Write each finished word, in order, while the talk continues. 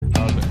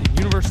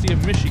University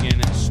of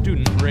Michigan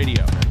Student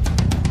Radio.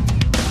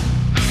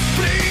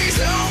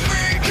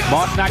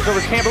 Moss knocks over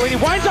Tambellini,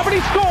 winds up and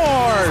he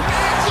scores!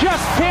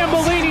 Just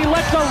Tambellini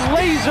lets a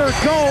laser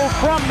go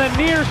from the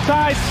near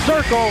side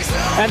circle,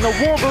 and the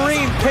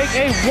Wolverines take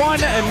a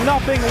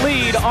 1-0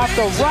 lead off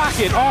the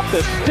rocket, off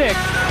the stick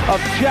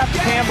of Jeff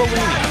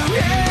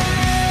Tambellini.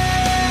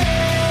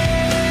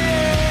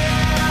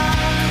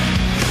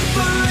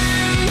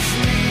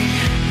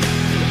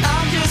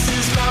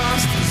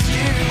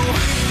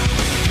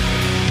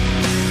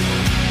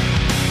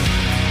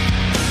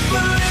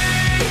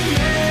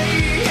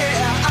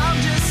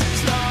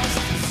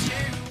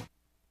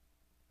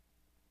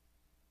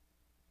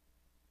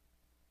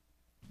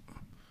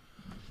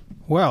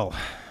 Well,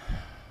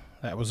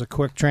 that was a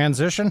quick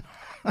transition.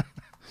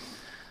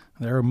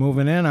 They're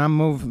moving in,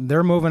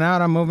 they're moving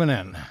out, I'm moving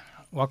in.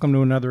 Welcome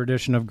to another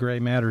edition of Gray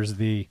Matters,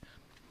 the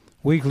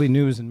weekly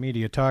news and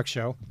media talk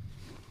show.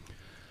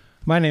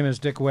 My name is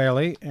Dick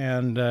Whaley,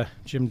 and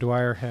Jim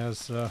Dwyer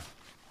has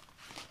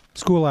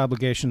school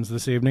obligations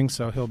this evening,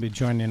 so he'll be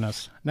joining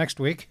us next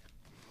week,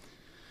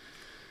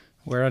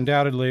 where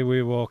undoubtedly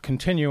we will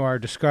continue our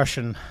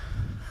discussion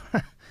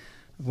of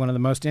one of the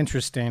most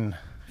interesting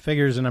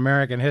figures in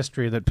American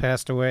history that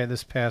passed away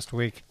this past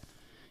week,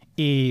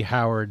 E.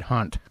 Howard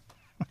Hunt.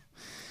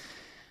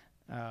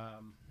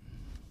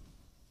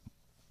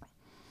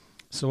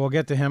 So we'll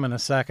get to him in a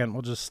second.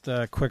 We'll just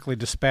quickly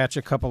dispatch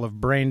a couple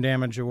of brain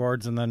damage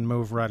awards and then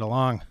move right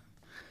along.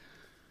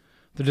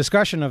 The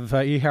discussion of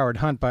E. Howard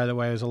Hunt, by the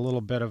way, is a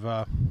little bit of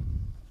a,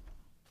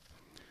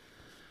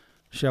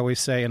 shall we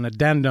say, an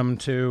addendum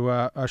to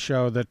a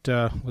show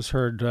that was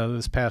heard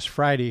this past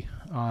Friday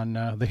on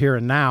The Here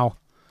and Now.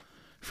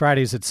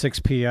 Fridays at 6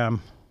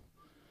 p.m.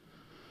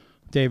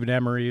 David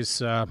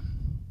Emery's, I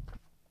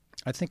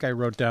think I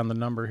wrote down the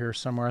number here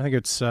somewhere. I think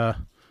it's,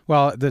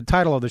 the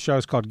title of the show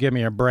is called Give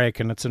Me a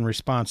Break, and it's in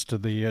response to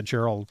the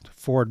Gerald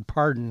Ford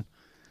pardon,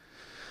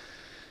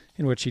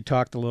 in which he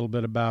talked a little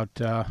bit about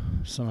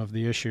some of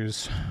the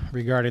issues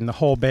regarding the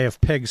whole Bay of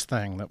Pigs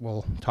thing that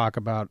we'll talk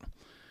about.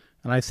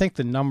 And I think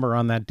the number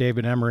on that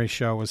David Emery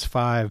show was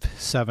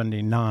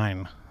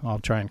 579. I'll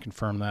try and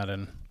confirm that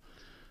and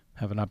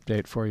have an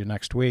update for you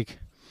next week.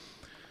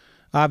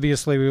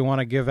 Obviously, we want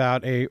to give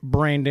out a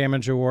brain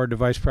damage award to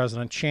Vice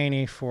President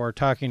Cheney for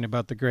talking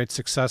about the great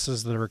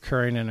successes that are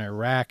occurring in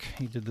Iraq.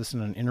 He did this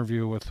in an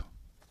interview with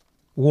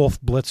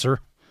Wolf Blitzer.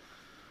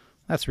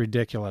 That's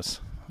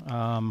ridiculous.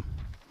 The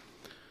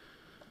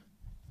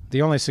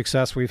only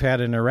success we've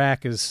had in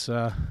Iraq is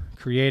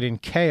creating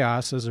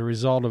chaos as a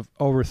result of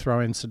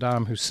overthrowing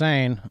Saddam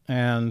Hussein,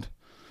 and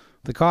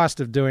the cost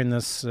of doing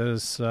this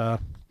is, the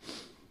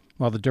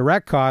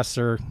direct costs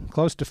are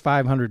close to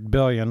 $500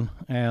 billion,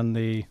 and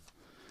the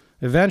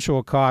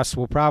eventual costs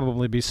will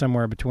probably be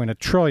somewhere between $1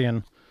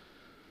 trillion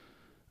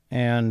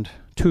and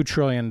 $2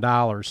 trillion.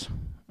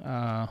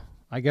 I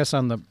guess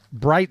on the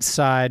bright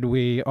side,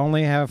 we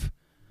only have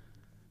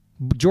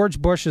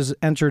George Bush has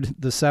entered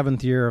the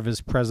 7th year of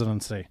his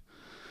presidency.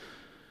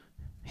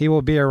 He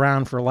will be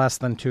around for less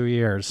than 2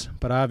 years,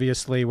 but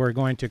obviously we're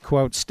going to,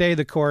 quote, stay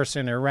the course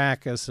in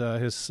Iraq, as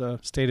his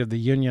State of the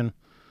Union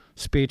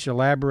speech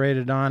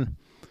elaborated on.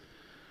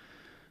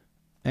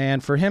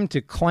 And for him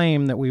to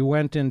claim that we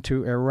went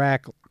into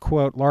Iraq,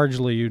 quote,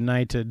 largely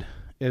united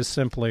is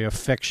simply a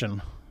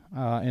fiction.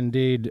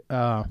 Indeed,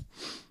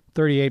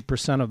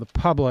 38% of the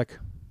public,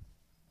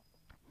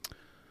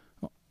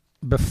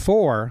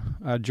 before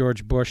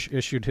George Bush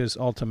issued his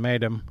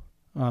ultimatum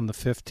on the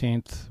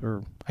 15th,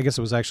 or I guess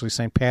it was actually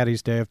St.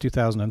 Paddy's Day of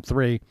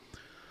 2003,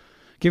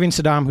 giving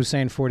Saddam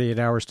Hussein 48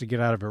 hours to get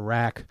out of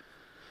Iraq,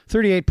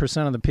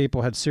 38% of the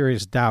people had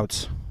serious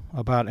doubts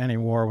about any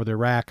war with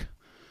Iraq.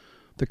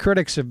 The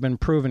critics have been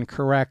proven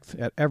correct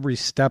at every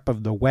step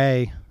of the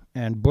way,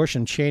 and Bush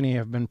and Cheney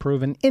have been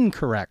proven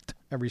incorrect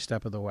every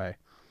step of the way.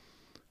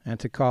 And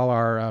to call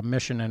our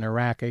mission in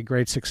Iraq a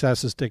great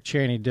success, as Dick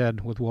Cheney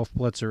did with Wolf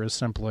Blitzer, is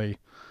simply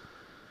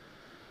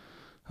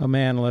a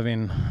man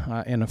living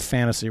in a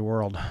fantasy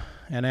world.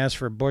 And as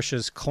for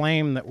Bush's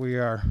claim that we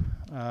are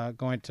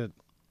going to,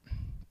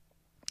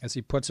 as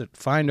he puts it,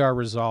 find our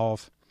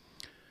resolve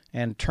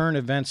and turn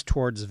events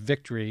towards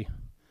victory,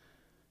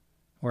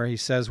 where he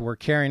says we're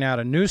carrying out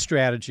a new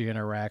strategy in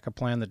Iraq, a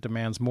plan that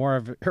demands more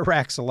of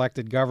Iraq's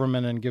elected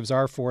government and gives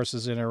our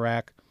forces in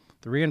Iraq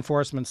the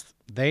reinforcements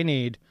they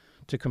need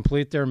to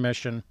complete their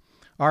mission.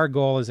 Our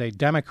goal is a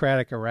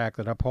democratic Iraq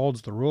that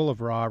upholds the rule of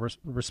law,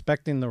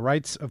 respecting the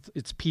rights of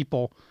its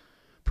people,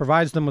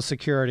 provides them with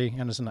security,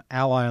 and is an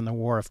ally in the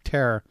war of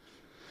terror.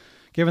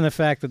 Given the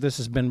fact that this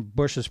has been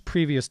Bush's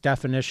previous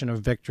definition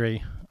of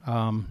victory,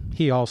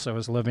 he also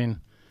is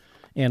living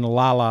in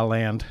La La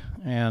Land,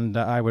 and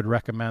I would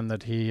recommend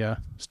that he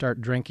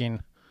start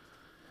drinking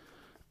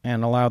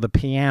and allow the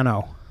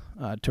piano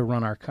to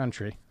run our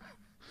country.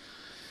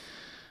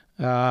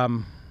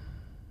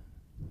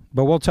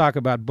 But we'll talk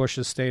about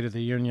Bush's State of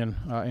the Union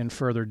in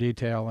further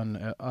detail in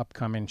an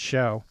upcoming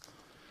show.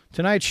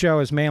 Tonight's show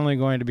is mainly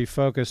going to be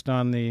focused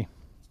on the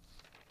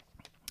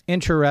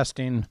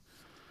interesting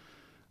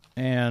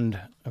and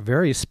a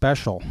very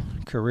special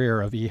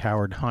career of E.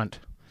 Howard Hunt.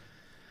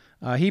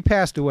 He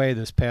passed away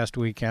this past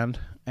weekend,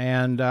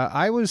 and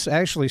I was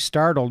actually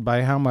startled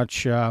by how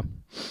much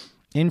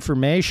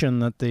information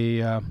that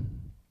the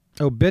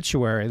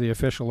obituary, the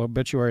official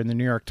obituary in the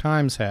New York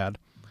Times had.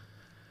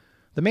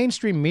 The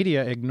mainstream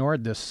media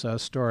ignored this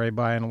story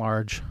by and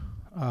large,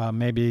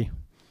 maybe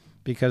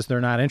because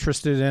they're not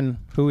interested in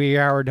who E.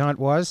 Howard Hunt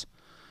was.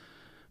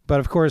 But,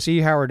 of course,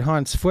 E. Howard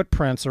Hunt's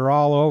footprints are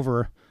all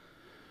over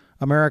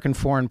American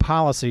foreign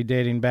policy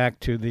dating back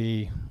to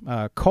the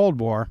Cold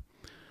War.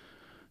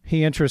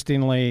 He,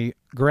 interestingly,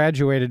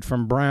 graduated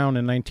from Brown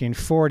in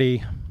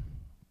 1940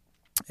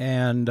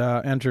 and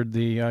entered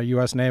the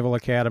U.S. Naval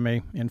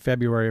Academy in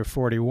February of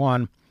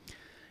 41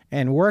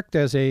 and worked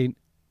as an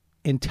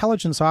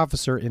intelligence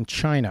officer in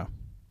China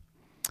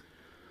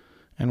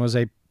and was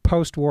a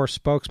post-war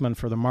spokesman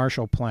for the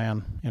Marshall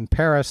Plan in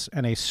Paris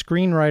and a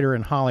screenwriter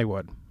in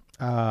Hollywood.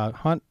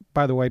 Hunt,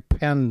 by the way,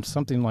 penned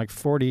something like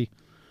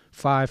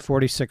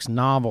 46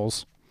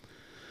 novels.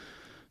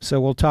 So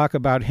we'll talk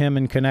about him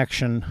in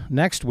connection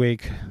next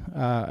week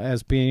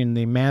as being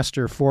the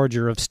master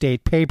forger of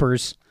state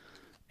papers,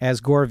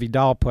 as Gore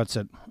Vidal puts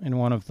it, in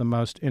one of the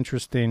most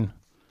interesting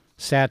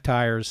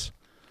satires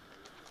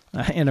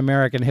in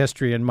American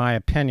history, in my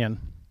opinion.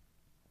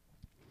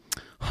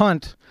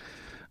 Hunt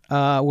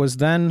was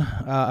then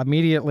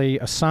immediately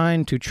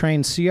assigned to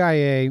train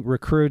CIA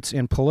recruits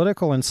in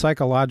political and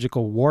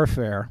psychological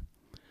warfare,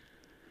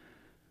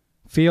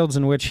 fields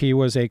in which he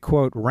was a,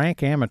 quote,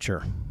 rank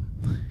amateur.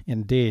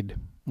 Indeed,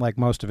 like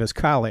most of his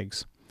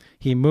colleagues.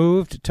 He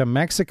moved to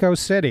Mexico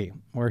City,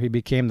 where he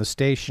became the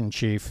station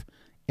chief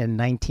in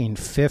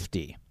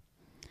 1950.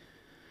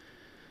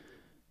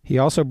 He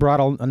also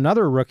brought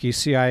another rookie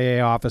CIA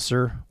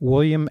officer,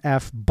 William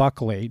F.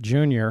 Buckley,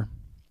 Jr.,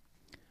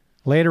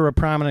 later a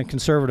prominent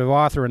conservative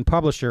author and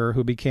publisher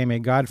who became a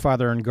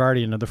godfather and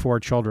guardian of the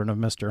 4 children of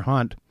Mr.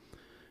 Hunt,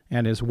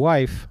 and his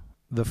wife,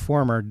 the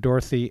former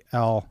Dorothy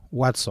L.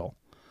 Wetzel.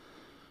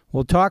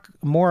 We'll talk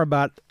more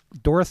about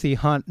Dorothy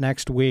Hunt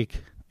next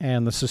week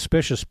and the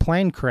suspicious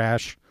plane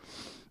crash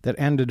that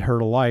ended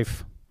her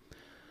life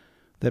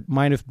that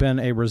might have been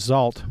a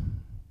result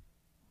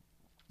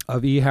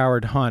of E.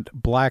 Howard Hunt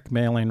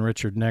blackmailing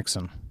Richard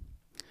Nixon.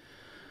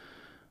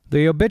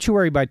 The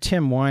obituary by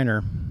Tim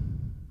Weiner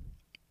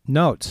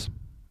notes,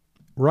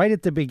 right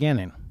at the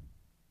beginning,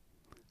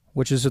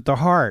 which is at the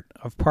heart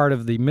of part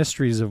of the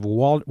mysteries of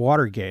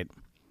Watergate,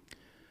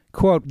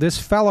 quote, "This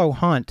fellow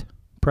Hunt,"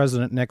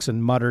 President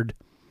Nixon muttered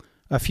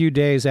a few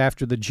days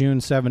after the June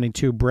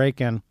 72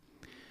 break-in,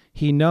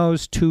 "he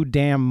knows too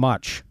damn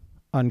much,"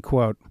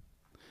 unquote.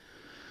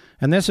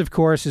 And this, of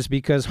course, is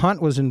because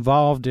Hunt was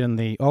involved in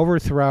the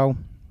overthrow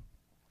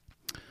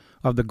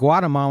of the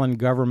Guatemalan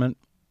government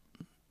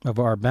of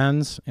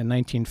Arbenz in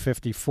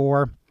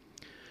 1954,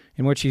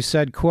 in which he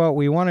said, quote,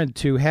 "We wanted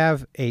to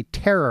have a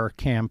terror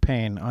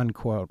campaign,"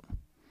 unquote.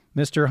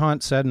 Mr.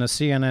 Hunt said in a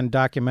CNN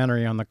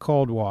documentary on the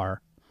Cold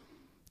War,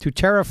 to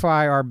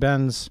terrify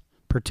Arbenz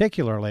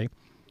particularly,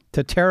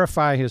 to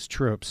terrify his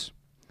troops.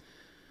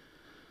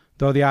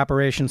 Though the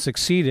operation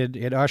succeeded,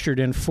 it ushered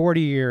in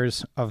 40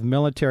 years of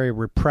military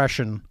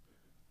repression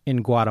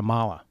in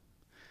Guatemala.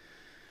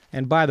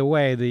 And by the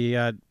way,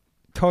 the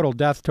total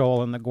death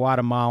toll in the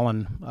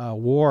Guatemalan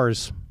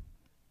wars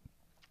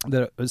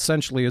that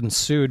essentially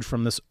ensued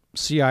from this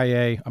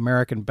CIA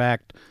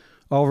American-backed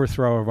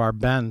overthrow of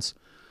Arbenz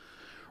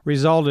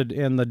resulted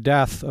in the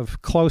death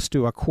of close to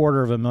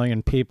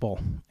 250,000 people.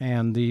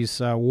 And these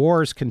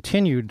wars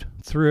continued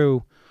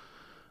through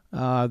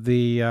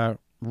the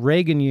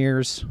Reagan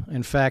years.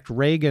 In fact,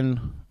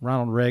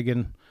 Ronald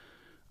Reagan,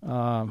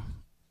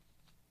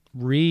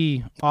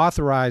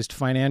 reauthorized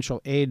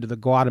financial aid to the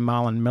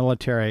Guatemalan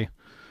military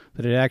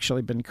that had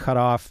actually been cut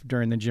off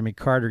during the Jimmy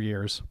Carter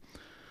years.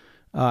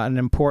 An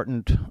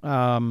important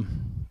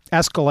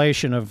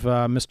escalation of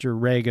Mr.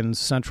 Reagan's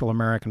Central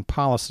American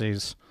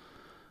policies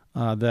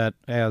that,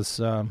 as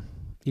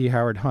E.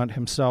 Howard Hunt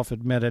himself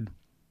admitted,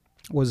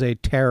 was a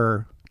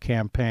terror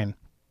campaign.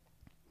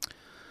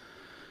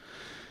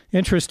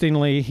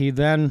 Interestingly, he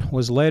then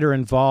was later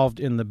involved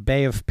in the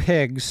Bay of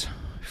Pigs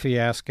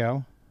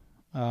fiasco.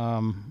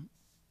 And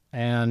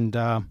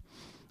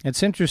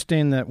it's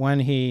interesting that when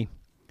he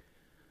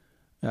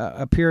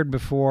appeared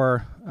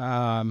before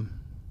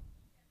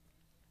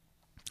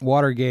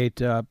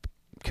Watergate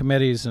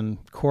committees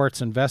and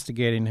courts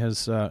investigating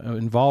his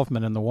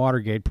involvement in the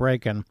Watergate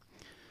break-in,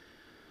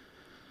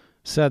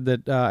 said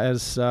that,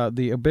 as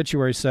the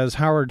obituary says,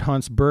 Howard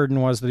Hunt's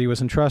burden was that he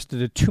was entrusted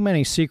to too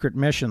many secret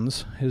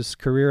missions. His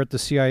career at the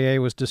CIA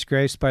was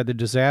disgraced by the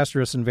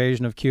disastrous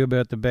invasion of Cuba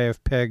at the Bay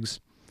of Pigs,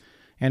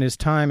 and his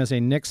time as a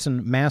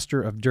Nixon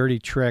master of dirty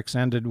tricks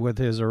ended with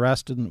his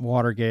arrest in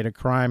Watergate, a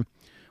crime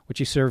which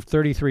he served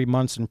 33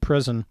 months in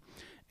prison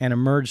and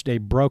emerged a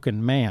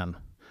broken man.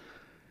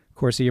 Of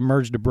course, he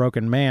emerged a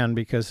broken man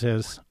because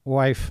his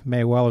wife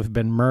may well have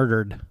been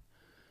murdered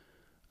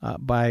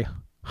by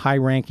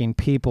high-ranking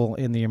people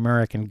in the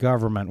American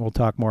government. We'll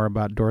talk more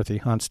about Dorothy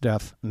Hunt's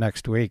death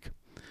next week.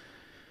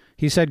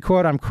 He said,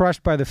 quote, "I'm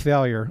crushed by the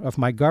failure of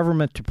my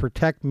government to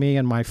protect me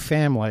and my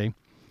family,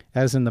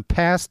 as in the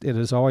past it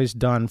has always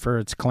done for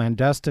its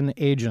clandestine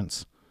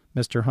agents,"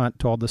 Mr. Hunt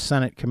told the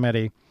Senate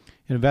committee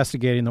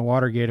investigating the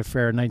Watergate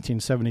affair in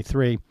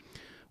 1973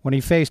 when he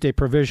faced a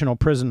provisional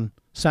prison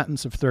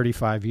sentence of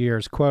 35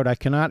 years. Quote, "I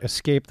cannot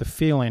escape the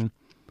feeling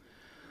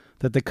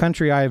that the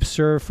country I have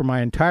served for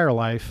my entire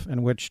life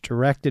and which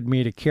directed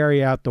me to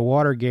carry out the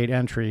Watergate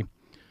entry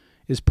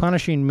is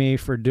punishing me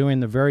for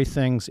doing the very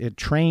things it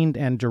trained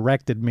and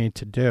directed me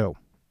to do."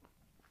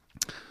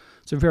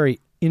 It's a very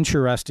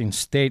interesting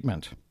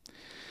statement.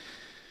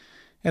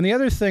 And the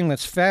other thing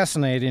that's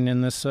fascinating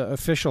in this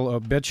official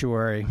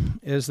obituary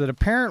is that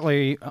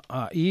apparently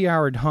E.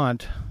 Howard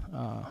Hunt,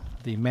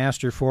 the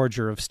master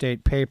forger of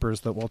state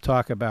papers that we'll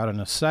talk about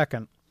in a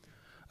second,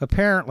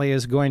 apparently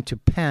is going to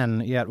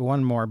pen yet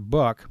one more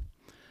book.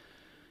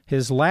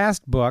 His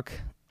last book,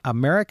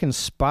 American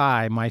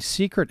Spy, My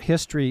Secret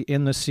History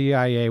in the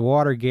CIA,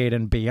 Watergate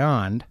and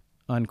Beyond,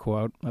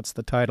 unquote, that's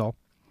the title,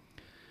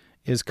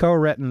 is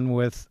co-written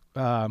with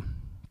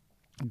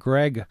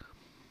Greg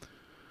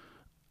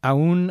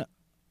Aunapou,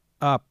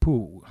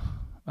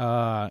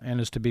 and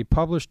is to be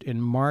published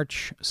in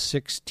March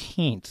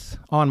 16th,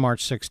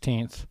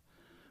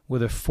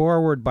 with a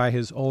foreword by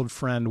his old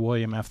friend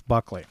William F.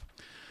 Buckley.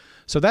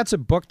 So that's a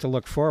book to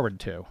look forward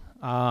to.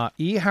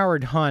 E.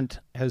 Howard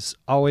Hunt has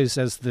always,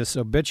 as this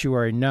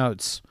obituary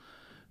notes,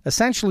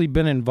 essentially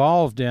been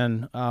involved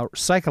in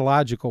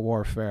psychological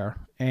warfare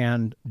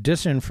and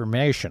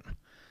disinformation.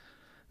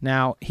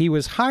 Now, he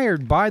was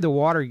hired by the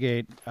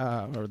Watergate,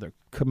 or the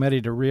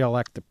Committee to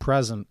Re-elect the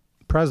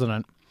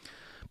President,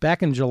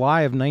 back in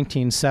July of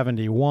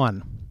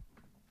 1971,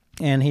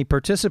 and he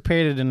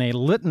participated in a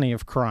litany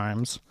of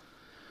crimes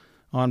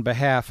on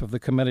behalf of the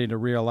Committee to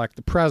Re-elect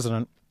the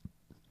President,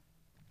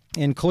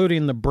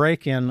 including the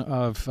break-in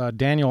of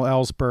Daniel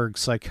Ellsberg,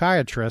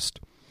 psychiatrist,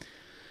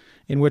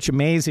 in which,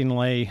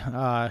 amazingly,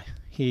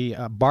 he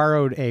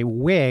borrowed a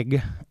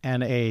wig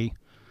and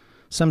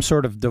some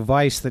sort of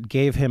device that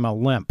gave him a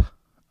limp.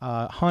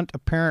 Hunt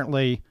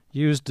apparently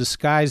used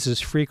disguises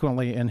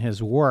frequently in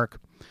his work,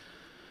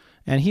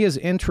 and he has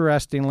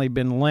interestingly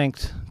been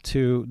linked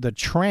to the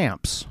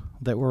tramps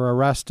that were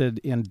arrested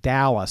in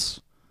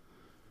Dallas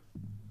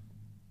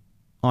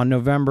on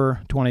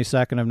November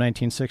 22nd of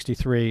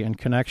 1963 in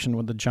connection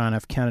with the John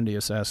F. Kennedy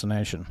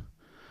assassination.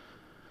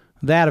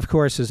 That, of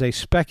course, is a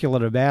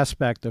speculative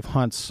aspect of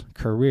Hunt's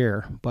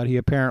career, but he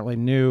apparently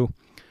knew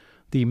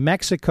the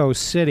Mexico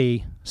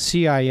City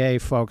CIA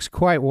folks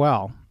quite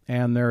well,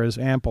 and there is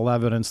ample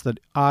evidence that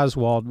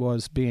Oswald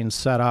was being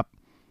set up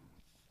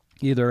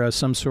either as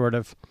some sort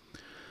of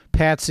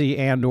patsy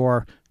and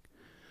or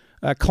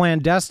a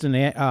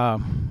clandestine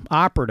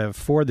operative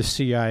for the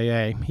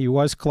CIA. He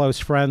was close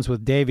friends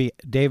with David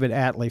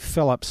Atlee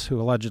Phillips, who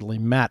allegedly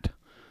met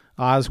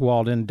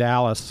Oswald in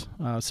Dallas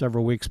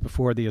several weeks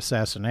before the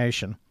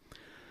assassination.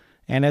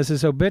 And as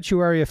his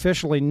obituary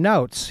officially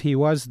notes, he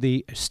was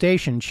the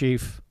station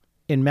chief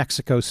in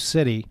Mexico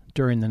City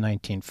during the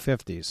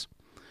 1950s.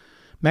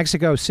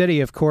 Mexico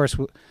City, of course,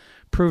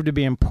 proved to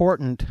be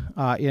important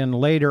in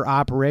later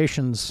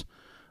operations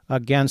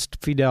against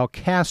Fidel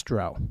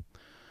Castro.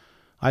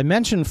 I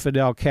mentioned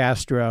Fidel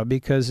Castro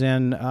because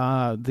in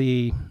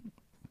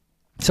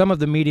some of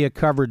the media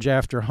coverage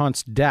after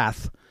Hunt's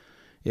death,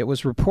 it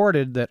was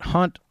reported that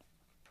Hunt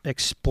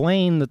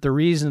explained that the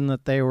reason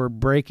that they were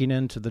breaking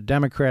into the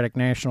Democratic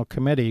National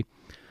Committee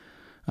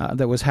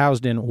that was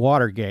housed in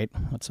Watergate,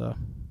 that's a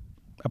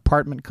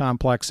apartment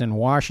complex in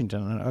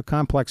Washington, a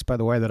complex, by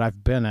the way, that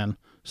I've been in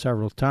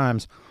several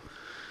times.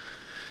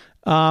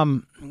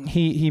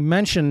 He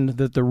mentioned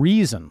that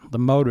the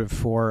motive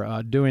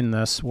for doing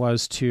this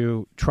was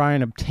to try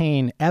and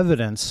obtain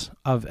evidence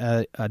of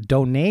a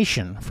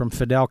donation from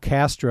Fidel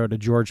Castro to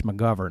George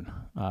McGovern.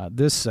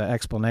 This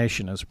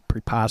explanation is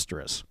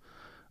preposterous.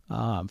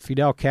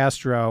 Fidel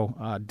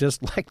Castro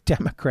disliked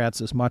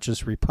Democrats as much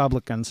as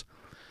Republicans.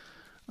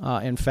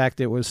 In fact,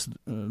 it was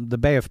the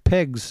Bay of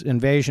Pigs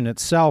invasion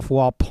itself,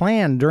 while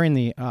planned during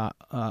the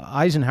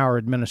Eisenhower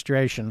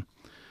administration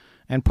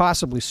and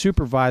possibly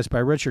supervised by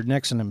Richard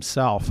Nixon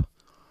himself,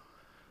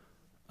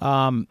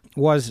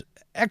 was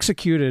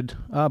executed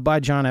by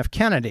John F.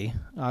 Kennedy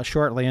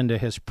shortly into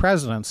his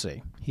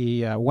presidency.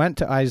 He went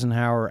to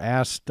Eisenhower,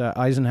 asked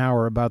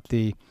Eisenhower about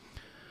the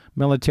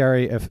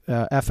military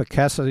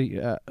efficacy,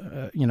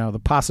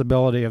 the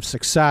possibility of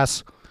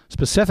success,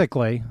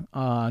 specifically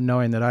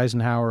knowing that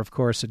Eisenhower, of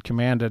course, had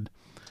commanded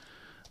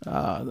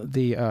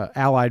the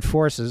Allied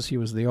forces. He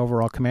was the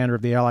overall commander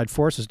of the Allied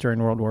forces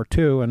during World War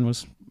II and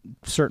was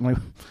certainly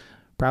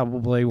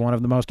probably one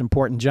of the most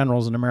important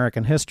generals in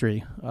American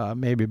history,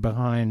 maybe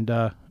behind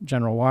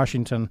General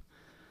Washington,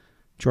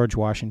 George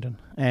Washington,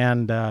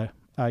 and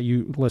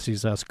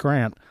Ulysses S.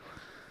 Grant.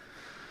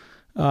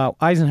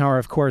 Eisenhower,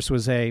 of course,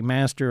 was a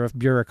master of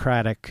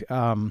bureaucratic,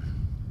 the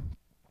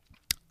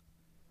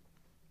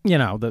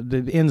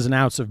ins and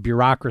outs of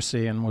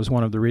bureaucracy, and was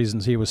one of the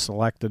reasons he was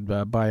selected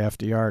by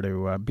FDR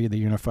to be the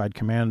unified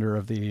commander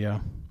of the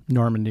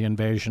Normandy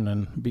invasion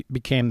and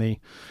became the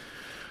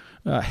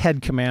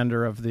head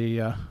commander of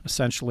the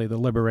essentially the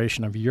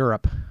liberation of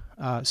Europe.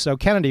 So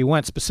Kennedy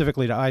went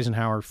specifically to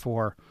Eisenhower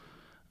for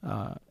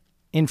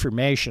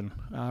information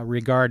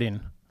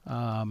regarding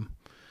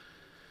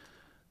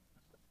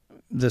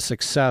the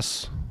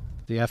success,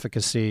 the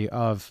efficacy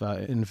of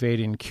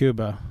invading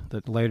Cuba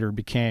that later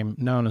became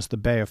known as the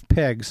Bay of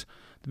Pigs.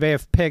 The Bay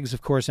of Pigs,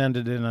 of course,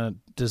 ended in a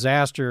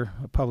disaster,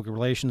 a public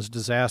relations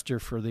disaster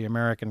for the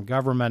American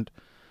government,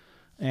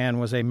 and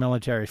was a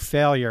military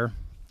failure.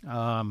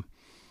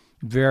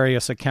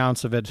 Various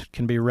accounts of it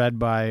can be read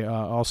by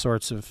all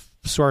sorts of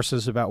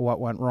sources about what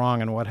went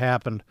wrong and what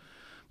happened.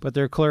 But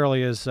there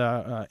clearly is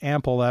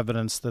ample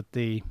evidence that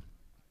the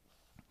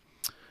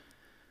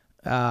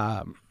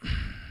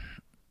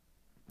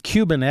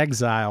Cuban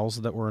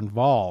exiles that were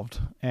involved,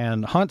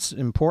 and Hunt's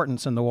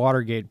importance in the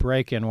Watergate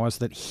break-in was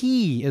that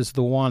he is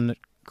the one that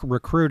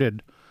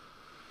recruited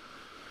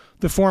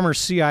the former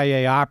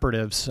CIA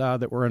operatives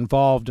that were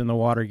involved in the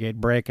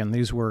Watergate break-in.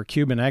 These were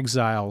Cuban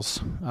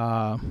exiles,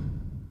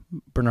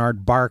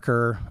 Bernard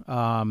Barker.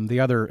 The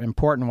other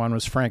important one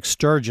was Frank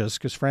Sturgis,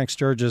 because Frank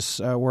Sturgis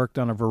worked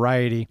on a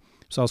variety.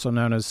 He's also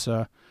known as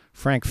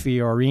Frank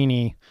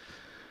Fiorini.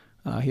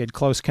 He had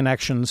close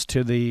connections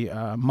to the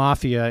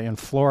mafia in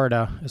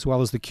Florida, as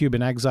well as the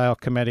Cuban Exile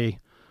Committee,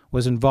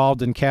 was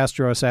involved in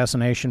Castro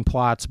assassination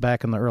plots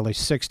back in the early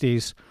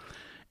 60s,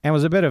 and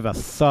was a bit of a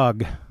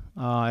thug.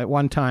 At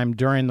one time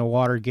during the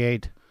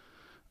Watergate,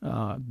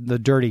 the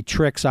dirty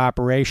tricks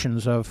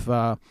operations of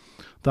the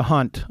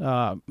Hunt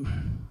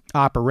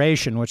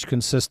operation, which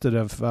consisted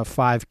of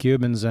 5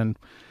 Cubans and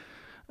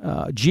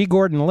G.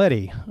 Gordon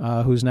Liddy,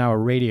 who's now a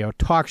radio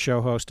talk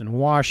show host in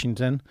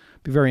Washington.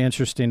 It'd be very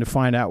interesting to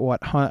find out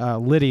what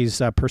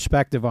Liddy's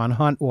perspective on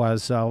Hunt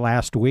was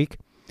last week.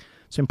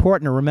 It's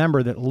important to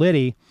remember that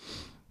Liddy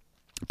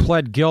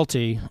pled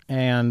guilty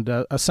and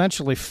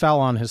essentially fell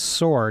on his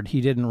sword.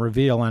 He didn't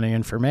reveal any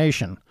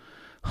information.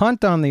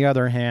 Hunt, on the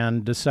other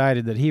hand,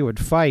 decided that he would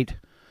fight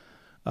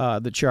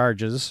the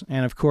charges,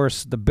 and of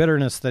course the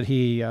bitterness that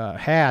he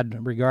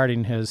had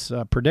regarding his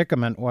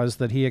predicament was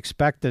that he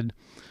expected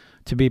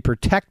to be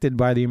protected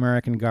by the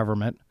American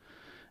government.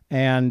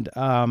 And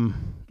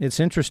it's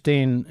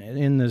interesting,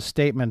 in the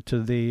statement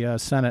to the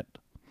Senate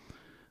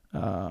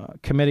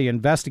Committee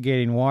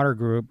Investigating Water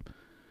Group,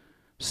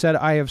 said,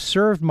 "I have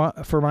served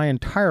for my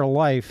entire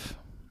life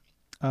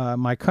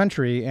my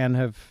country,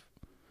 and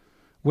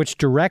which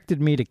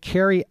directed me to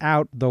carry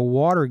out the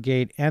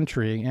Watergate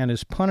entry, and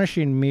is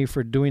punishing me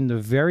for doing the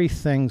very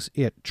things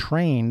it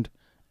trained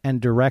and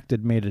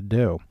directed me to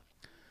do."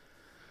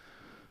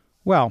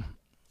 Well,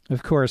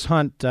 of course,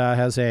 Hunt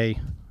has a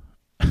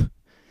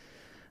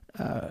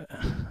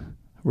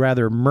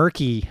rather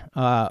murky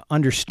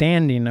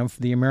understanding of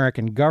the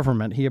American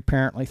government. He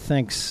apparently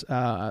thinks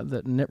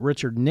that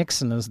Richard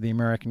Nixon is the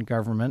American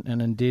government,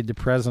 and indeed the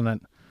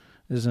president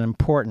is an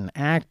important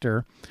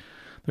actor.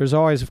 There's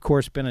always, of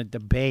course, been a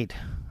debate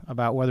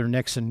about whether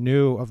Nixon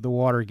knew of the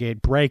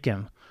Watergate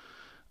break-in.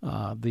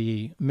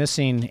 The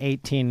missing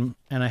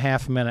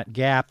 18-and-a-half-minute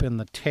gap in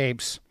the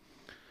tapes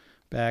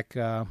back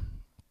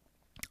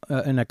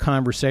in a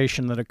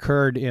conversation that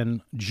occurred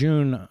on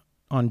June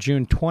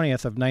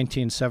 20th of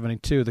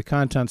 1972. The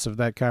contents of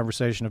that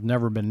conversation have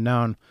never been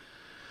known,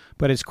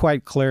 but it's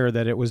quite clear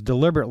that it was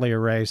deliberately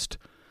erased,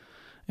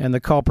 and the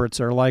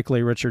culprits are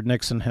likely Richard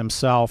Nixon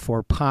himself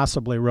or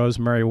possibly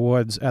Rosemary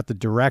Woods at the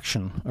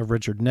direction of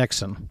Richard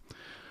Nixon.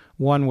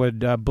 One would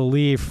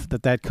believe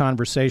that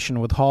conversation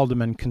with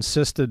Haldeman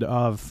consisted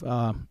of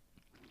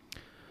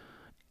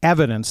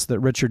evidence that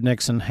Richard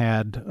Nixon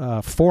had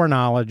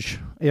foreknowledge,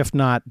 if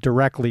not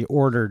directly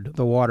ordered,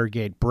 the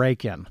Watergate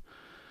break-in.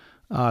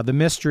 The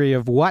mystery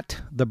of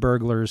what the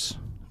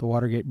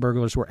Watergate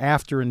burglars, were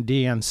after in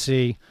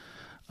DNC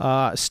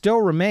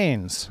still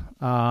remains,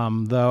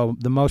 though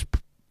the most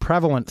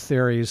prevalent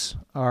theories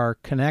are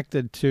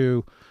connected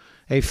to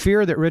a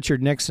fear that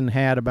Richard Nixon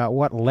had about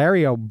what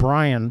Larry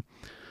O'Brien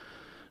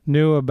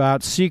knew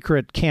about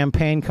secret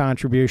campaign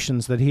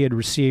contributions that he had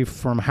received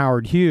from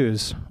Howard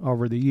Hughes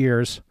over the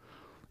years.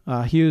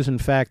 Hughes, in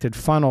fact, had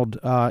funneled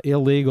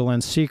illegal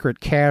and secret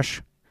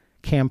cash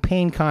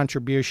campaign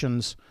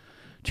contributions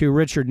to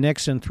Richard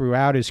Nixon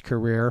throughout his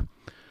career.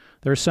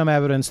 There's some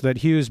evidence that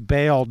Hughes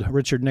bailed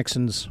Richard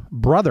Nixon's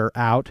brother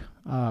out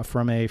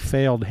from a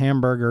failed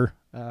hamburger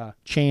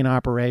chain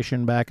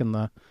operation back in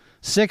the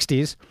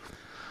 60s,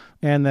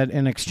 and that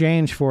in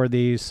exchange for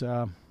these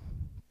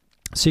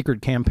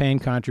secret campaign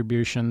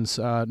contributions,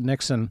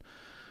 Nixon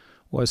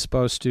was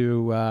supposed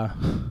to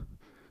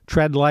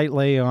tread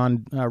lightly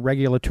on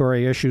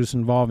regulatory issues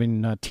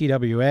involving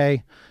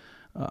TWA,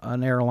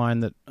 an airline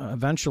that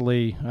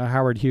eventually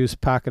Howard Hughes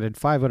pocketed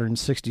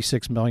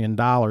 $566 million.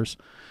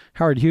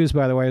 Howard Hughes,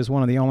 by the way, is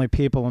one of the only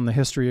people in the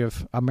history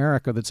of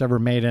America that's ever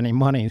made any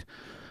money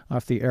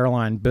off the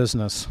airline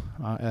business,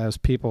 as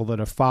people that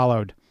have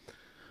followed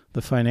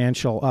the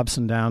financial ups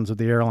and downs of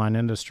the airline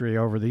industry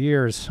over the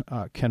years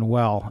can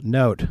well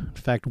note. In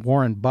fact,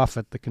 Warren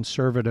Buffett,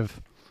 the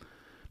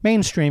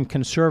mainstream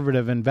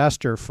conservative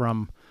investor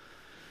from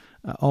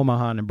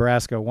Omaha,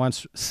 Nebraska,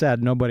 once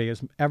said nobody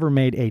has ever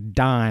made a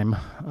dime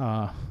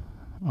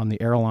on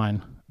the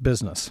airline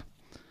business.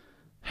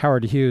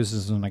 Howard Hughes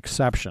is an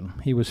exception.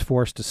 He was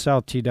forced to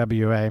sell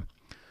TWA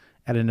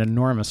at an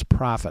enormous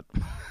profit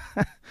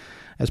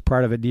as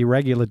part of a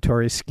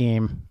deregulatory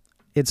scheme.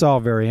 It's all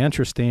very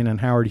interesting,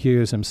 and Howard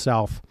Hughes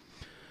himself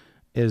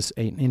is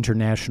an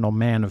international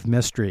man of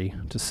mystery,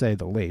 to say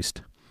the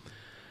least.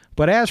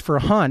 But as for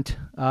Hunt,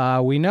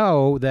 we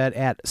know that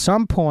at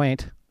some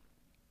point,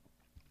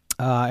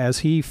 as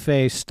he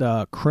faced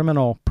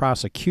criminal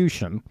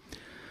prosecution,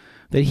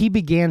 that he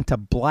began to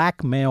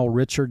blackmail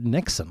Richard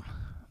Nixon.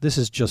 This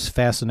is just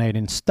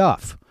fascinating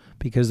stuff,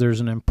 because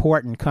there's an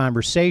important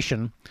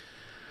conversation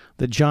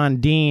that John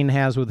Dean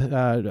has with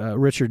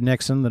Richard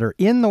Nixon that are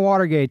in the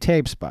Watergate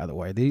tapes, by the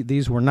way.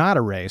 These were not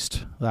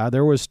erased.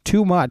 There was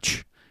too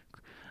much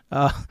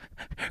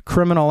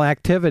criminal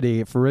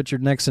activity for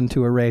Richard Nixon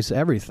to erase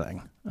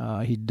everything.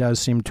 He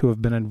does seem to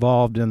have been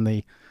involved in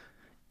the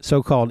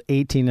so-called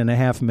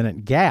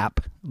 18-and-a-half-minute gap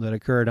that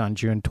occurred on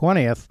June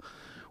 20th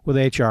with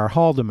H.R.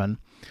 Haldeman.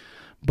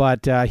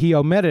 But he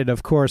omitted,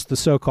 of course, the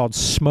so-called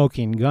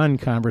smoking gun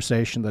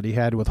conversation that he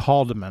had with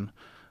Haldeman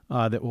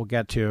that we'll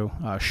get to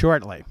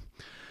shortly.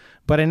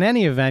 But in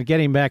any event,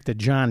 getting back to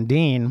John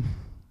Dean,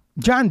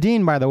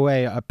 by the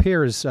way,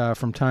 appears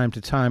from time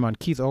to time on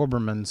Keith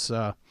Olbermann's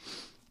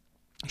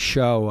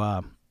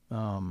show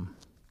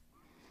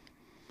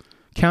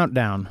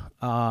Countdown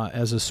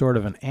as a sort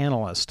of an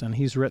analyst, and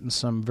he's written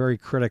some very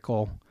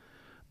critical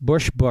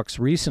Bush books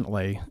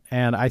recently,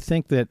 and I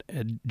think that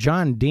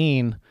John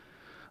Dean,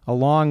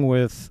 along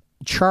with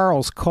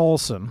Charles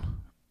Colson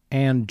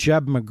and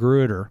Jeb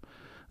Magruder,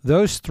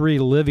 those three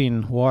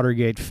living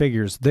Watergate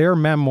figures, their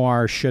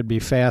memoirs should be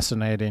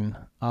fascinating.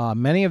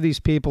 Many of these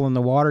people in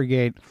the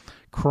Watergate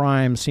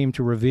crime seem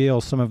to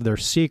reveal some of their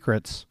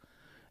secrets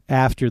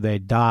after they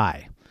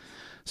die.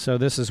 So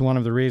this is one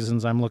of the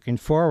reasons I'm looking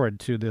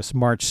forward to this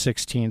March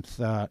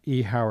 16th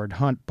E. Howard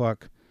Hunt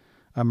book,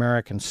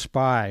 American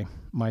Spy,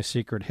 My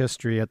Secret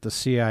History at the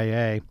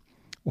CIA,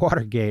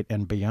 Watergate,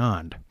 and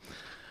Beyond.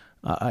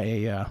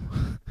 A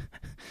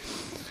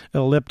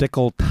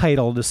elliptical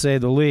title, to say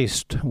the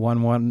least.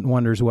 One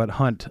wonders what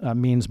Hunt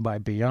means by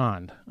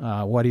beyond,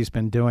 what he's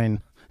been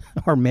doing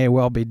or may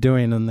well be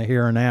doing in the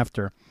here and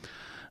after.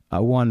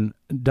 One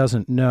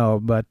doesn't know,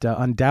 but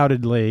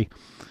undoubtedly,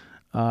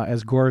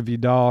 as Gore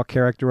Vidal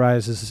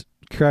characterized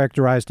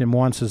him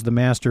once as the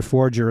master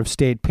forger of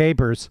state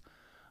papers,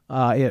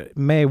 it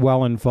may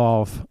well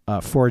involve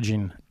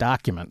forging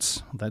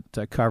documents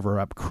that cover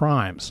up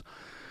crimes.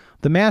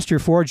 The master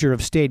forger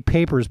of state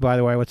papers, by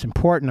the way, what's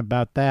important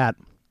about that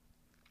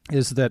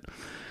is that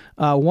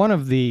one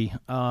of the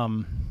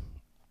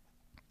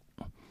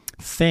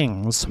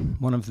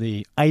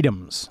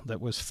items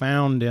that was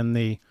found in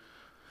the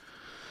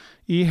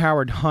E.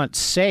 Howard Hunt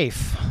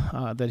safe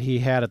that he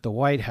had at the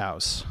White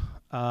House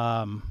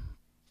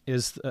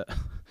is,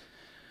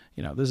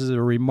 this is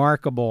a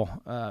remarkable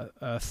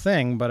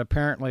thing, but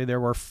apparently there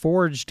were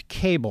forged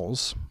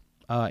cables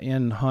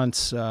in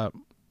Hunt's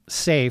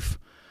safe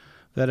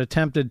that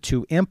attempted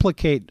to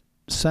implicate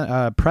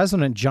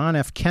President John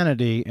F.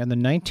 Kennedy in the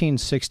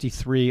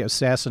 1963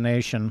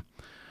 assassination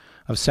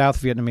of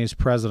South Vietnamese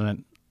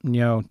President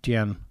Ngo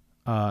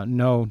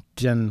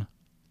Dinh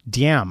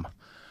Diem.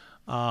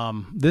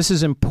 This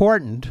is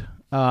important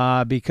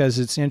because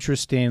it's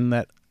interesting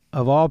that,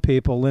 of all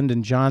people,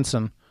 Lyndon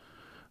Johnson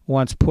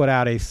once put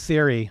out a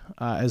theory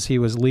as he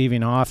was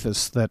leaving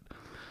office that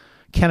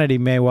Kennedy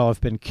may well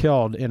have been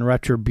killed in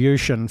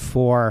retribution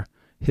for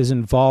his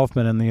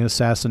involvement in the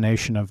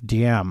assassination of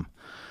Diem.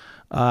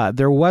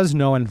 There was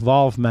no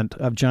involvement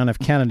of John F.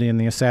 Kennedy in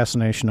the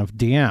assassination of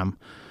Diem.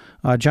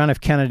 John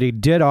F. Kennedy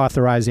did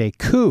authorize a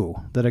coup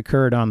that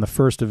occurred on the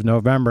 1st of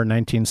November,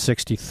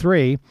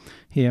 1963.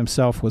 He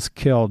himself was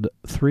killed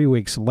 3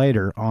 weeks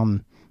later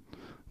on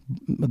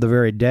the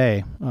very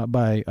day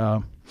by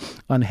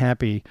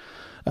unhappy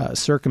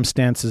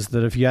circumstances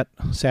that have yet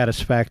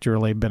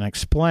satisfactorily been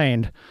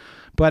explained.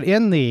 But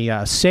in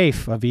the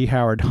safe of E.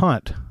 Howard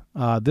Hunt,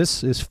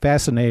 this is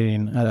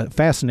fascinating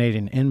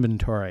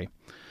inventory.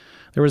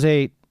 There was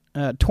a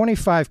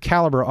 25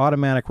 caliber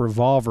automatic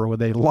revolver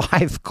with a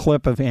live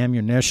clip of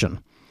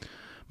ammunition,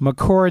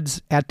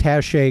 McCord's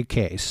attaché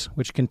case,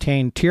 which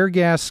contained tear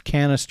gas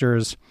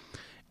canisters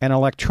and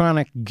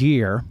electronic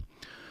gear,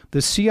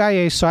 the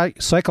CIA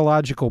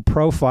psychological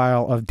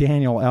profile of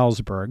Daniel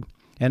Ellsberg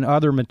and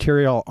other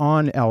material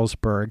on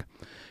Ellsberg,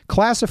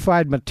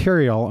 classified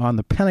material on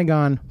the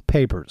Pentagon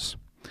Papers,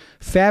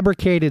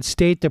 fabricated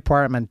State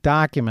Department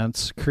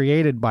documents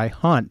created by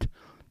Hunt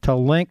to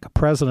link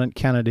President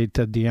Kennedy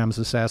to Diem's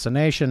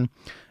assassination,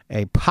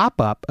 a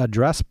pop-up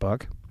address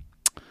book,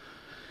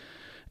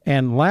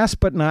 and last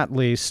but not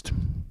least,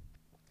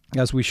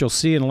 as we shall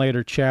see in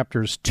later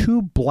chapters,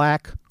 2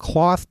 black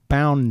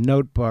cloth-bound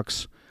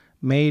notebooks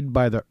made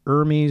by the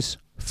Hermes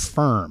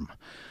firm.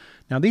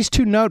 Now, these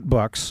 2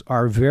 notebooks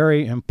are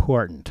very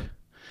important.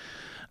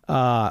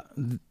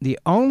 The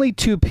only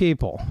 2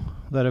 people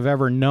that have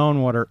ever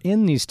known what are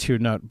in these 2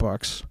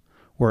 notebooks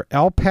were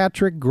L.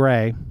 Patrick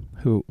Gray,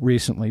 who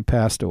recently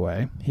passed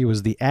away. He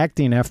was the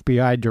acting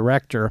FBI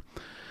director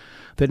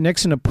that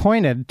Nixon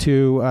appointed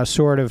to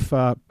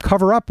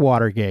cover up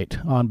Watergate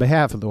on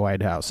behalf of the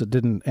White House. It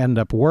didn't end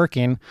up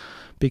working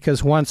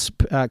because once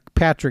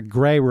Patrick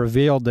Gray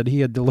revealed that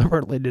he had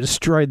deliberately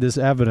destroyed this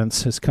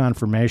evidence, his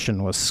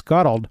confirmation was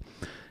scuttled.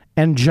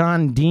 And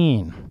John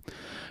Dean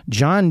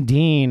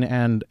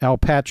and L.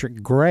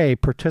 Patrick Gray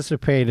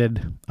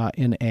participated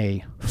in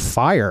a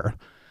fire.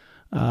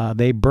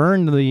 They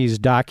burned these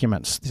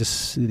documents,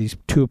 these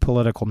two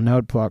political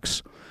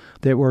notebooks,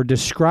 that were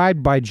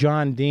described by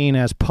John Dean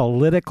as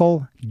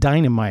political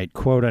dynamite,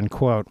 quote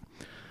unquote.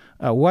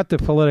 What the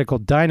political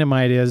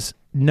dynamite is,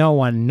 no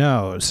one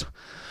knows.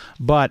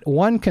 But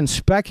one can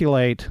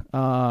speculate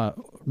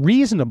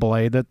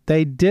reasonably that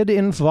they did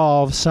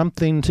involve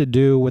something to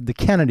do with the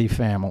Kennedy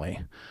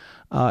family.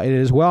 It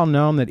is well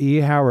known that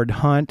E. Howard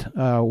Hunt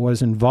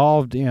was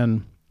involved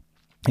in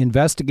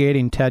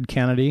investigating Ted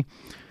Kennedy.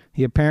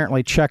 He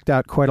apparently checked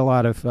out quite a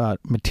lot of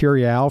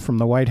material from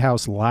the White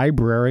House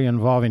library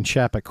involving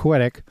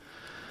Chappaquiddick.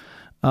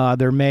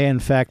 There may, in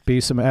fact, be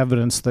some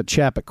evidence that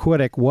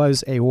Chappaquiddick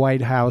was a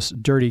White House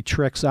dirty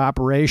tricks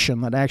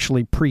operation that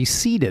actually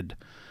preceded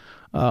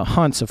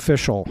Hunt's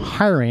official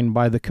hiring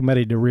by the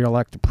committee to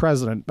re-elect the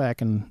president back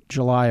in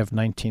July of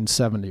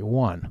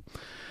 1971.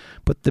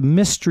 But the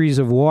mysteries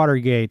of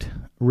Watergate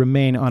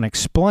remain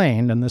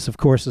unexplained, and this, of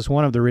course, is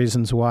one of the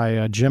reasons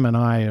why Jim and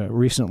I,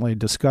 recently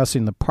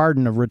discussing the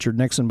pardon of Richard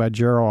Nixon by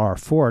Gerald R.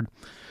 Ford,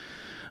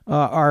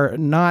 are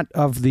not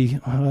of the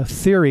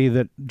theory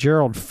that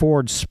Gerald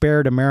Ford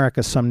spared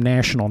America some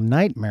national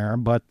nightmare,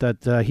 but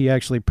that he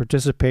actually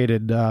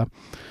participated,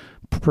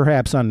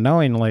 perhaps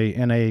unknowingly,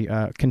 in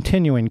a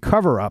continuing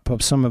cover-up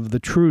of some of the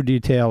true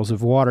details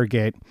of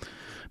Watergate.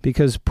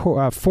 Because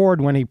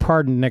Ford, when he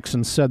pardoned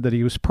Nixon, said that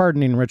he was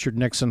pardoning Richard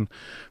Nixon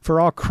for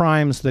all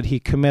crimes that he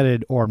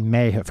committed or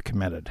may have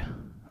committed.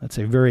 That's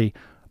a very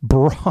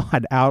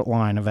broad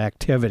outline of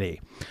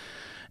activity.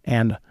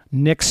 And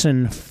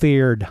Nixon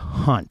feared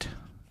Hunt.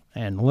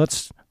 And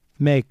let's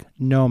make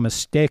no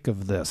mistake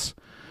of this.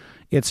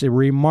 It's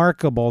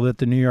remarkable that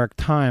the New York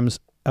Times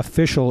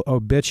official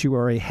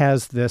obituary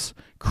has this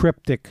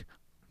cryptic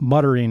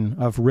muttering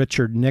of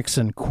Richard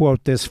Nixon,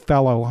 quote, "This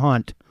fellow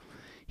Hunt,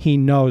 he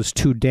knows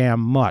too damn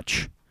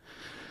much."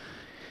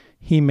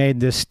 He made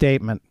this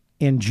statement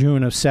in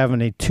June of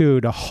 72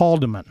 to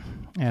Haldeman.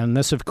 And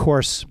this, of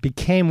course,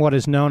 became what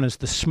is known as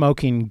the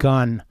smoking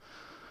gun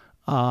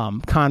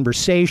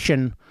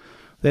conversation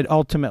that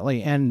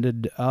ultimately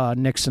ended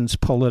Nixon's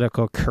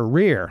political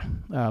career.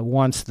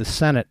 Once the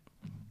Senate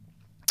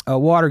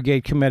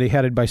Watergate Committee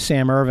headed by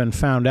Sam Ervin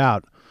found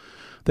out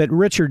that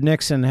Richard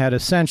Nixon had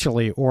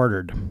essentially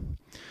ordered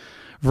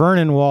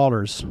Vernon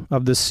Walters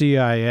of the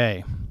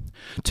CIA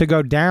to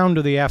go down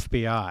to the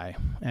FBI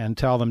and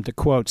tell them to,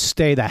 quote,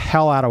 "stay the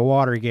hell out of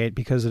Watergate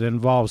because it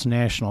involves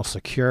national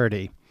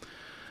security."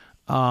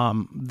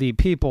 The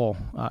people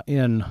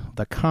in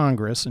the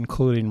Congress,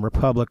 including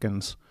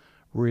Republicans,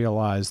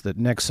 realized that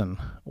Nixon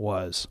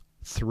was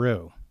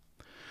through.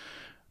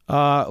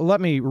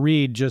 Let me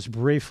read just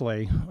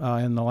briefly,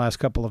 in the last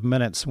couple of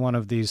minutes, one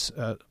of these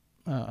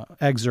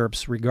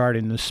excerpts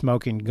regarding the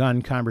smoking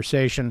gun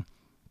conversation.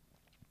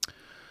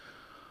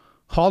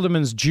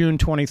 Haldeman's June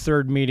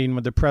 23rd meeting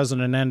with the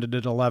president ended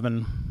at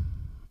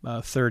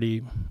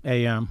 11:30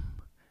 a.m.,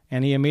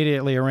 and he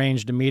immediately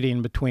arranged a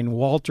meeting between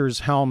Walters,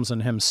 Helms,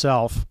 and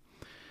himself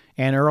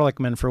and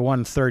Ehrlichman for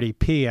 1:30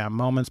 p.m.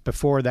 Moments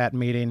before that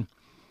meeting,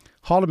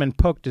 Haldeman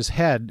poked his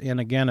head in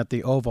again at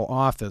the Oval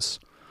Office,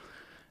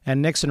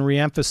 and Nixon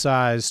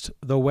reemphasized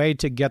the way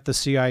to get the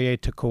CIA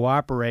to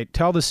cooperate.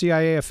 "Tell the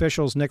CIA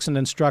officials," Nixon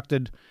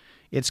instructed,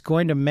 "it's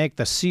going to make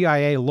the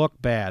CIA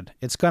look bad.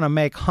 It's going to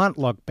make Hunt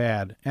look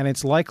bad, and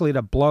it's likely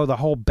to blow the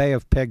whole Bay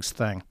of Pigs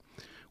thing,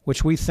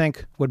 which we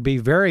think would be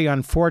very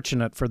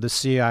unfortunate for the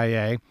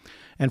CIA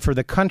and for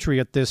the country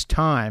at this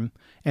time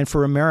and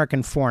for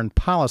American foreign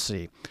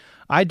policy.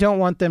 I don't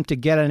want them to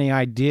get any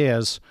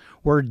ideas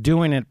we're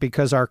doing it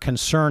because our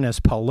concern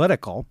is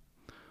political."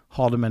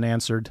 Haldeman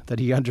answered that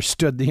he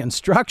understood the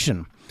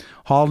instruction.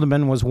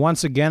 Haldeman was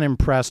once again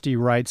impressed, he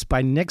writes,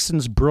 by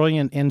Nixon's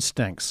brilliant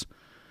instincts.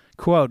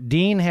 Quote,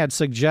 "Dean had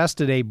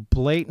suggested a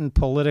blatant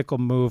political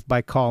move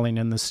by calling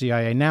in the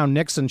CIA. Now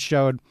Nixon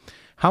showed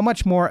how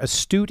much more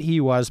astute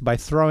he was by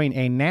throwing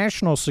a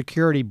national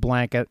security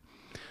blanket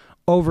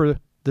over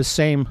the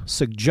same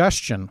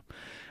suggestion."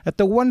 At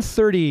the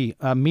 1:30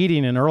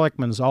 meeting in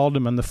Ehrlichman's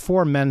Alderman, the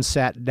four men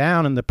sat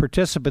down, and the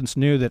participants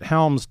knew that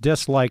Helms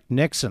disliked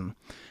Nixon,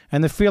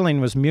 and the feeling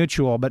was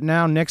mutual. But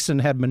now Nixon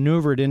had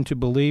maneuvered into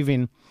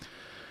believing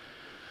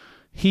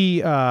he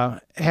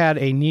had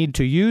a need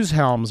to use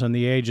Helms in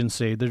the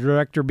agency. The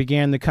director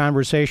began the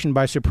conversation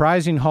by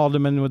surprising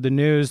Haldeman with the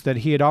news that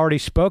he had already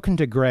spoken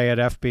to Gray at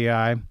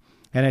FBI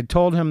and had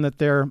told him that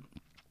there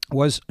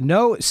was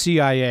no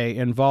CIA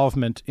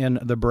involvement in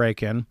the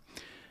break-in,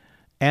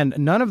 and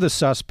none of the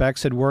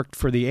suspects had worked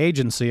for the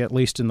agency, at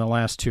least in the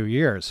last 2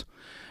 years.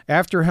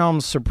 After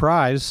Helms'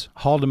 surprise,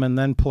 Haldeman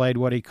then played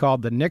what he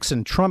called the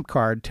Nixon trump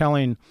card,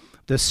 telling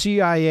the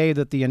CIA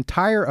that the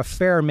entire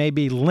affair may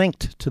be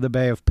linked to the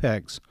Bay of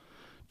Pigs.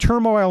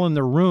 Turmoil in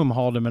the room,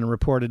 Haldeman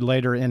reported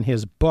later in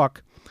his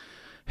book.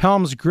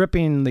 Helms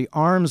gripping the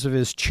arms of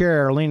his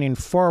chair, leaning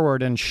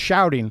forward and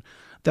shouting,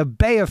 "The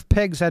Bay of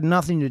Pigs had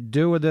nothing to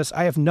do with this.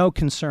 I have no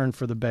concern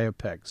for the Bay of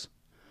Pigs."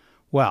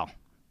 Well,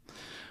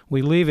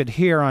 we leave it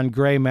here on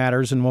Gray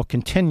Matters, and we'll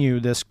continue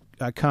this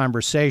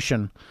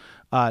conversation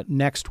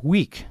next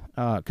week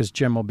because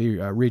Jim will be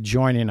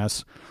rejoining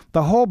us.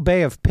 The whole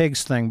Bay of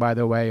Pigs thing, by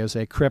the way, is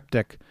a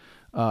cryptic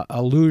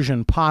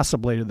allusion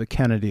possibly to the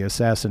Kennedy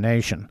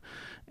assassination.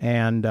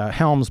 And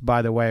Helms,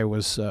 by the way,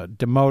 was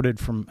demoted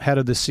from head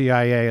of the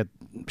CIA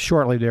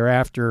shortly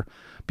thereafter,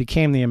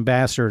 became the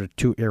ambassador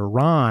to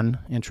Iran,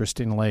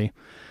 interestingly,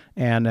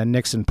 and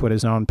Nixon put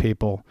his own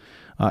people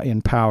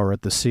in power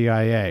at the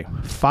CIA.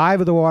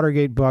 5 of the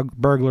Watergate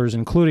burglars,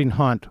 including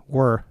Hunt,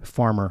 were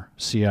former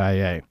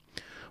CIA.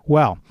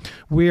 Well,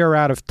 we are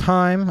out of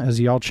time, as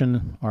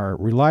Yelchin, our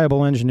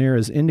reliable engineer,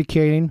 is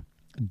indicating.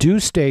 Do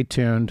stay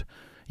tuned.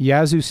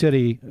 Yazoo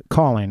City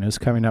Calling is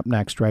coming up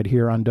next right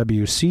here on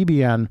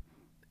WCBN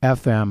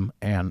FM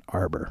Ann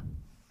Arbor.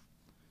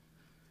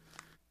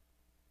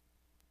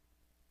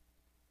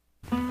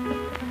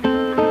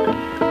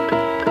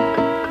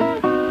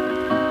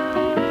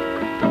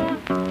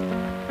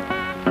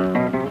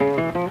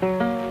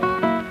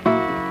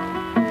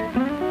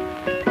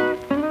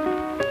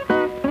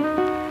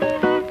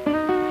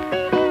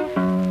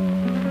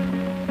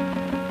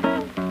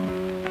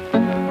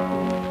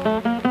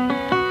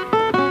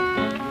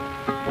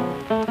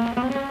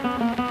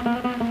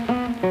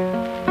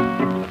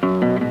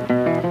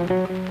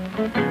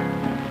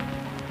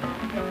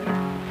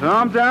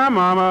 Sometime,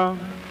 mama,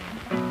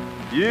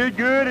 you're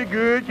good as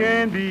good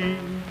can be.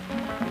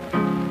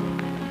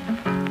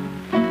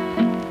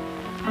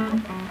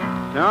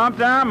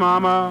 Sometime,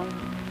 mama,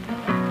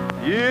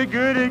 you're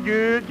good as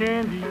good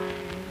can be.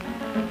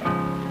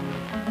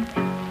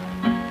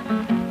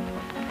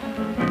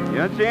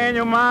 You change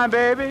your mind,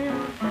 baby,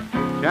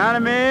 trying to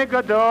make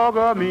a dog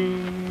of me.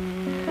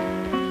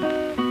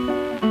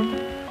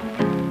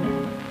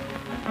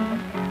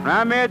 When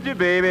I met you,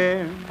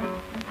 baby,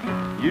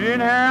 you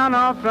didn't have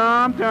no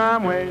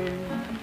sometime way.